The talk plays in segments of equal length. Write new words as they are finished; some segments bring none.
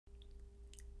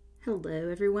Hello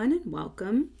everyone and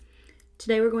welcome.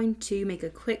 Today we're going to make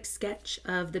a quick sketch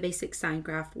of the basic sine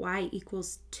graph y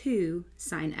equals 2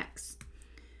 sine x.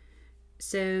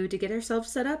 So to get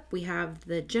ourselves set up, we have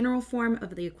the general form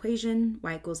of the equation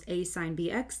y equals a sine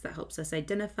bx that helps us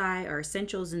identify our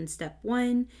essentials in step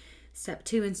 1. Step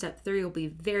 2 and step 3 will be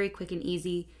very quick and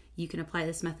easy. You can apply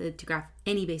this method to graph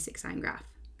any basic sine graph.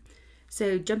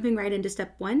 So jumping right into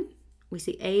step 1, we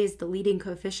see a is the leading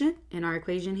coefficient in our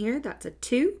equation here. That's a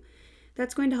 2.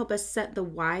 That's going to help us set the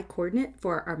y coordinate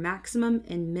for our maximum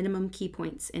and minimum key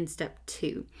points in step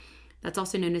 2. That's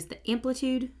also known as the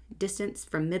amplitude, distance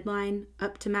from midline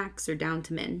up to max or down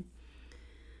to min.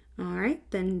 All right,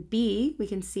 then b, we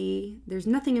can see there's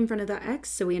nothing in front of that x,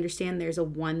 so we understand there's a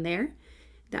 1 there.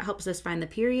 That helps us find the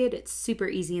period. It's super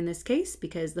easy in this case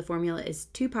because the formula is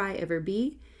 2 pi over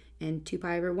b, and 2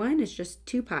 pi over 1 is just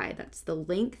 2 pi. That's the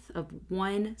length of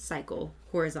one cycle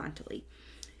horizontally.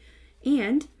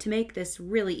 And to make this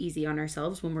really easy on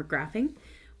ourselves when we're graphing,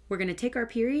 we're going to take our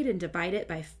period and divide it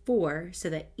by 4 so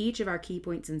that each of our key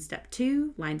points in step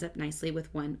 2 lines up nicely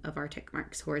with one of our tick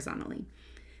marks horizontally.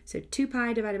 So 2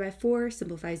 pi divided by 4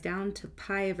 simplifies down to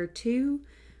pi over 2.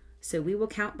 So we will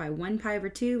count by 1 pi over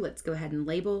 2. Let's go ahead and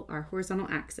label our horizontal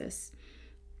axis.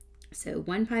 So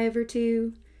 1 pi over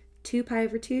 2, 2 pi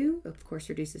over 2, of course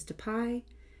reduces to pi,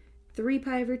 3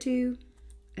 pi over 2,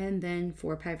 and then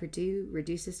 4 pi over 2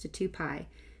 reduces to 2 pi.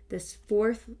 This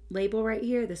fourth label right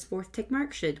here, this fourth tick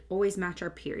mark, should always match our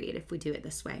period if we do it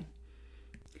this way.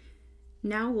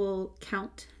 Now we'll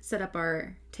set up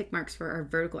our tick marks for our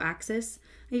vertical axis.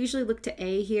 I usually look to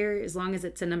A here. As long as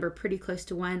it's a number pretty close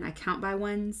to 1, I count by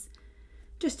ones,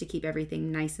 just to keep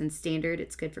everything nice and standard.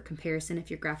 It's good for comparison if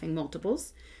you're graphing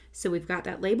multiples. So we've got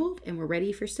that labeled and we're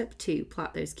ready for step 2,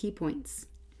 plot those key points.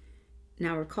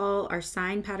 Now recall our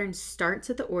sine pattern starts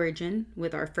at the origin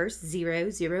with our first 0,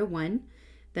 0, 1.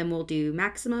 Then we'll do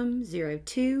maximum, 0,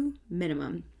 2,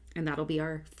 minimum, and that'll be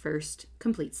our first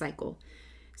complete cycle.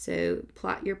 So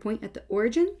plot your point at the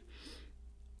origin.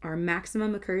 Our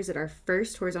maximum occurs at our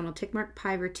first horizontal tick mark,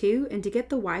 pi over 2, and to get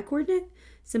the y coordinate,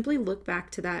 simply look back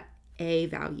to that a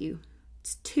value.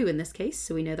 It's 2 in this case,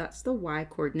 so we know that's the y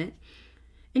coordinate.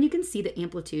 And you can see the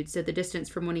amplitude, so the distance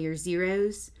from one of your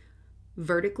zeros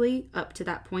vertically up to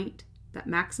that point, that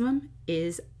maximum,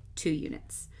 is 2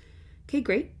 units. Okay,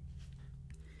 great.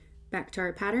 Back to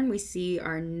our pattern, we see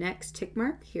our next tick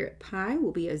mark here at pi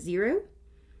will be a 0.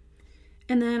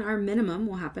 And then our minimum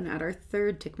will happen at our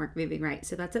third tick mark moving right.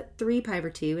 So that's at 3 pi over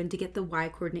 2. And to get the y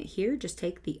coordinate here, just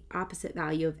take the opposite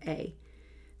value of a.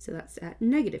 So that's at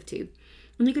negative 2.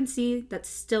 And you can see that's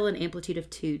still an amplitude of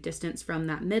 2, distance from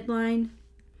that midline,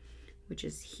 which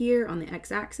is here on the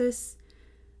x-axis,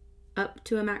 up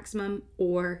to a maximum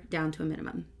or down to a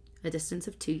minimum, a distance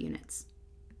of 2 units.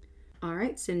 All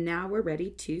right, so now we're ready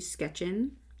to sketch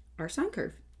in our sine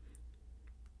curve.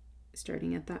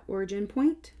 Starting at that origin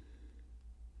point,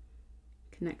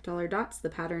 connect all our dots. The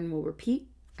pattern will repeat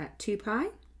at 2 pi,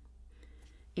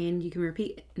 and you can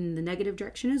repeat in the negative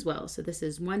direction as well. So this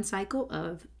is one cycle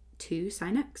of 2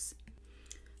 sine x.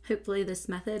 Hopefully this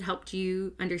method helped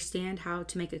you understand how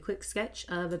to make a quick sketch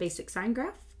of a basic sine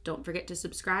graph. Don't forget to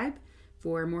subscribe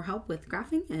for more help with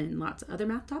graphing and lots of other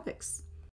math topics.